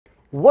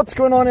What's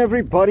going on,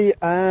 everybody,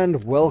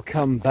 and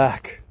welcome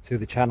back to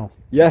the channel.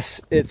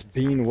 Yes, it's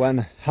been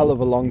one hell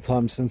of a long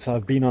time since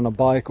I've been on a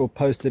bike or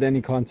posted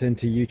any content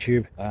to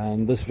YouTube,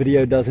 and this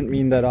video doesn't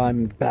mean that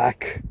I'm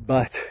back,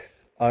 but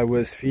I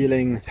was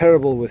feeling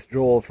terrible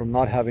withdrawal from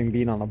not having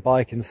been on a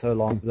bike in so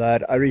long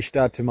that I reached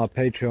out to my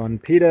Patron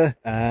Peter,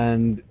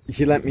 and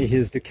he lent me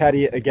his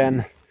Ducati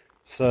again.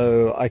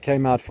 So I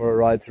came out for a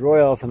ride to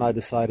Royals, and I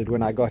decided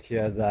when I got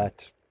here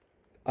that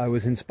I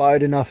was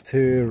inspired enough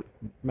to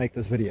make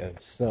this video.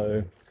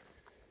 So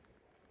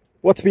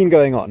what's been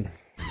going on?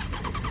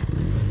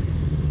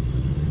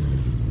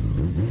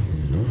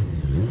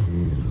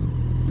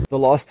 The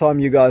last time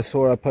you guys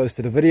saw I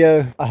posted a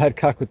video, I had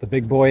cuck with the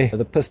big boy.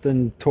 The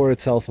piston tore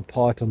itself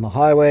apart on the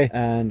highway,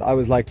 and I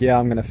was like, yeah,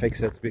 I'm gonna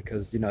fix it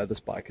because, you know, this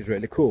bike is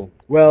really cool.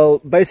 Well,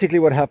 basically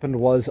what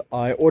happened was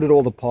I ordered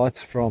all the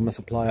parts from a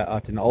supplier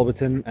out in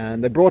Alberton,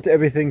 and they brought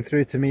everything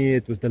through to me.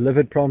 It was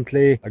delivered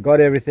promptly. I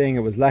got everything. It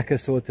was lacquer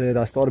sorted.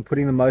 I started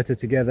putting the motor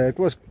together. It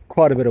was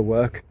quite a bit of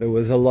work. There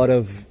was a lot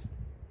of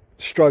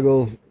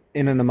struggle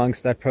in and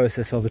amongst that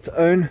process of its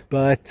own,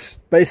 but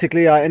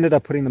basically I ended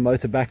up putting the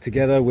motor back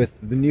together with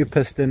the new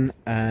piston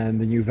and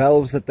the new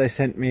valves that they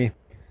sent me.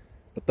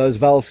 But those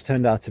valves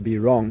turned out to be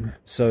wrong.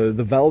 So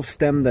the valve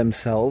stem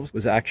themselves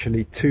was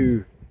actually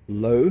too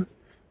low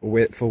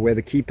for where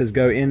the keepers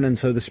go in, and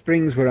so the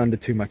springs were under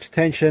too much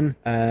tension.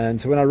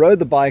 And so when I rode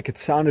the bike, it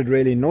sounded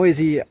really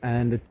noisy,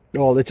 and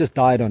it just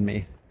died on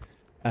me.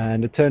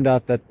 And it turned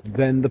out that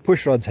then the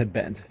push rods had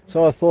bent.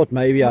 So I thought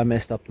maybe I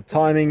messed up the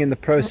timing in the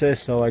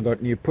process, so I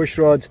got new push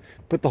rods,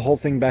 put the whole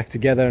thing back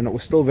together, and it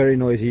was still very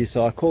noisy.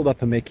 So I called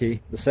up a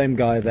Mickey, the same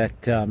guy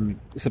that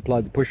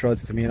supplied the push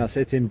rods to me, and I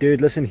said to him, dude,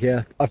 listen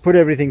here, I've put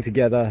everything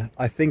together.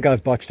 I think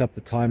I've botched up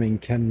the timing.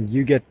 Can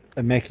you get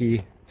a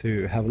Mickey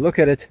to have a look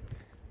at it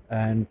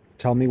and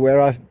tell me where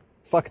I've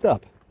fucked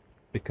up?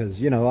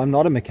 Because, you know, I'm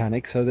not a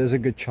mechanic, so there's a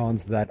good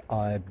chance that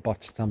I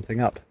botched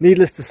something up.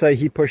 Needless to say,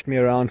 he pushed me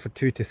around for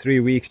 2 to 3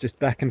 weeks, just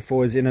back and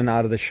forwards, in and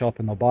out of the shop,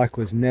 and the bike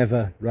was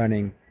never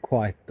running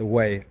quite the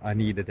way I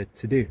needed it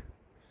to do.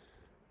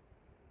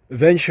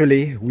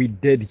 Eventually, we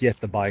did get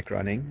the bike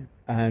running,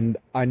 and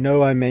I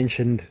know I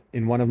mentioned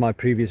in one of my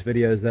previous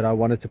videos that I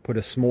wanted to put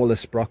a smaller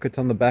sprocket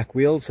on the back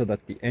wheel so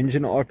that the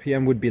engine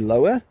RPM would be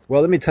lower.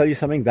 Well, let me tell you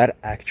something, that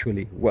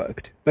actually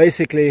worked.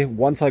 Basically,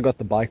 once I got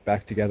the bike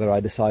back together, I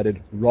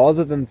decided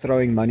rather than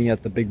throwing money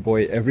at the big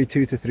boy every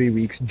 2 to 3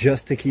 weeks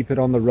just to keep it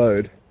on the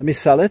road, let me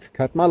sell it,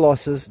 cut my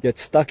losses, get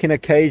stuck in a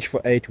cage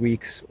for 8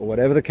 weeks or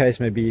whatever the case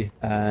may be,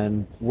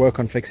 and work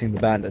on fixing the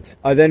Bandit.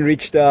 I then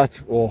reached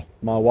out, or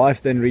my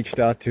wife then reached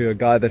out to a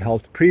guy that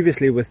helped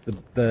previously with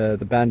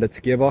the Bandit's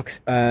gearbox,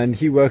 and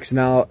he works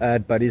now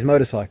at Buddy's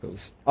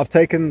Motorcycles. I've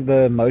taken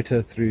the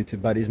motor through to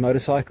Buddy's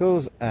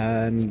Motorcycles,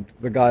 and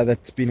the guy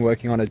that's been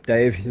working on it,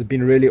 Dave, has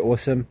been really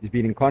awesome. He's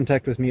been in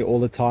contact with me all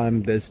the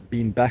time. There's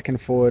been back and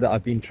forward.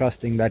 I've been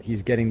trusting that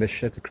he's getting the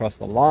shit across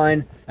the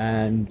line,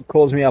 and he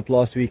calls me up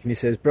last week and he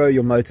says, bro,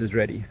 your motor's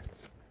ready.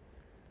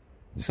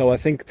 So I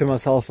think to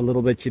myself a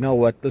little bit, you know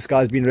what, this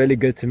guy's been really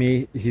good to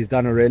me. He's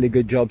done a really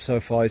good job so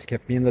far. He's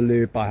kept me in the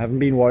loop. I haven't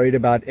been worried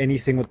about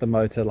anything with the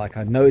motor. Like,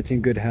 I know it's in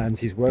good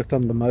hands. He's worked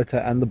on the motor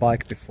and the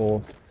bike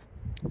before.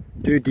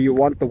 Dude, do you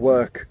want the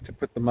work to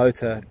put the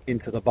motor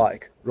into the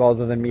bike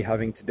rather than me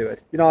having to do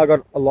it? You know, I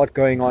got a lot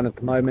going on at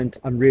the moment.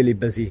 I'm really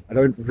busy. I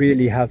don't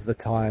really have the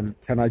time.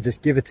 Can I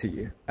just give it to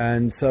you?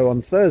 And so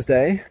on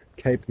Thursday,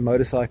 Cape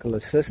Motorcycle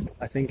Assist,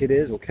 I think it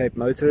is, or Cape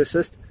Motor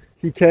Assist,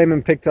 he came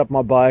and picked up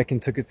my bike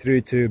and took it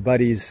through to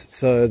Buddy's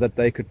so that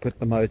they could put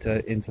the motor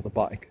into the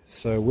bike.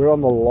 So we're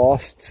on the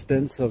last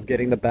stints of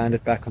getting the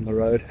Bandit back on the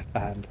road,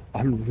 and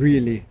I'm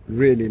really,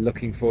 really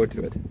looking forward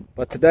to it.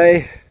 But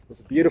today was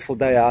a beautiful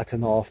day out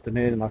in the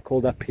afternoon, and I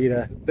called up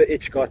Peter. The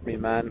itch got me,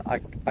 man.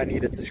 I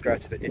needed to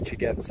scratch the itch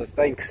again. So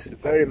thanks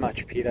very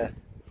much, Peter,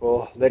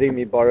 for letting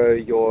me borrow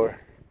your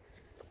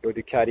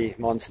Ducati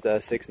Monster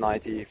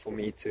 690 for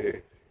me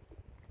to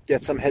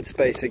get some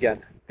headspace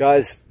again.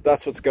 Guys,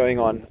 that's what's going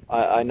on.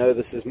 I know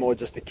this is more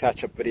just a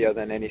catch-up video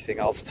than anything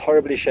else. It's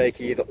horribly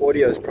shaky. The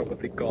audio is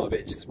probably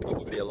garbage. There's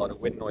probably a lot of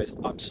wind noise.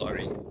 I'm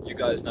sorry. You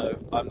guys know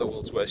I'm the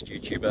world's worst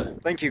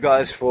YouTuber. Thank you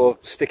guys for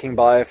sticking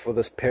by for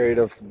this period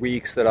of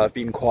weeks that I've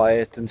been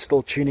quiet and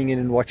still tuning in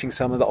and watching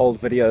some of the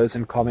old videos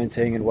and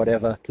commenting and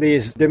whatever.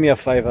 Please do me a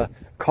favor.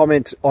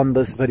 Comment on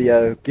this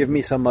video. Give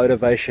me some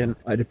motivation.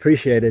 I'd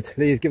appreciate it.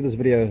 Please give this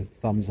video a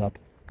thumbs up.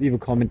 Leave a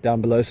comment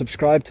down below.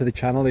 Subscribe to the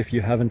channel if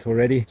you haven't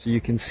already, so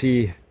you can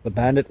see the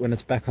Bandit when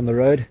it's back on the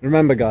road.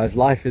 Remember guys,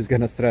 life is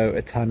going to throw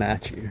a ton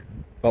at you,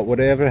 but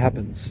whatever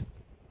happens,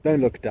 don't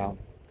look down,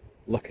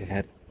 look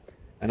ahead.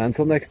 And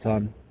until next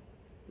time,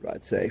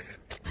 ride safe.